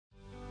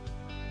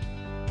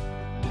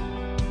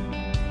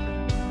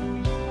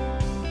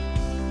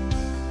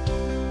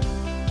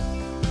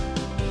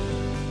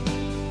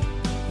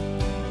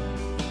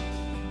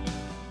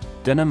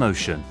Denim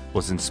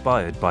was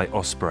inspired by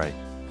Osprey,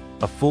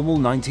 a formal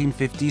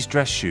 1950s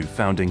dress shoe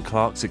found in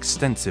Clark's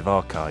extensive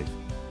archive.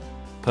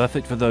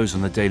 Perfect for those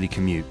on the daily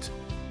commute,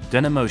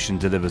 Denim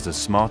delivers a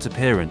smart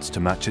appearance to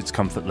match its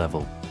comfort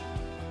level.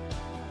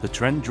 The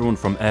trend drawn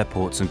from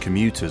airports and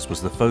commuters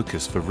was the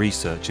focus for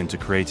research into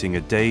creating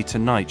a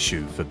day-to-night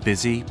shoe for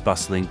busy,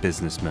 bustling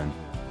businessmen.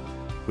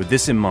 With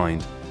this in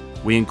mind,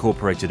 we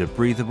incorporated a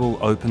breathable,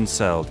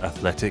 open-celled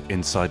athletic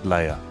inside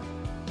layer,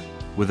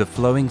 with a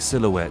flowing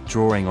silhouette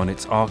drawing on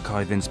its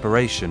archive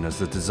inspiration as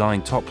the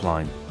design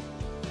topline,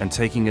 and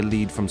taking a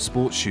lead from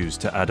sports shoes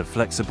to add a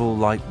flexible,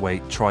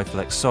 lightweight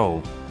Triflex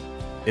sole.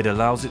 It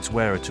allows its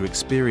wearer to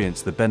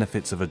experience the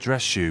benefits of a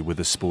dress shoe with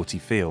a sporty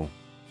feel.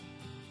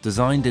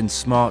 Designed in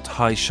smart,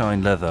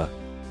 high-shine leather,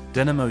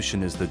 Denim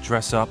is the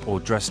dress-up or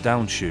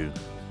dress-down shoe,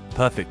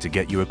 perfect to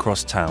get you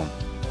across town.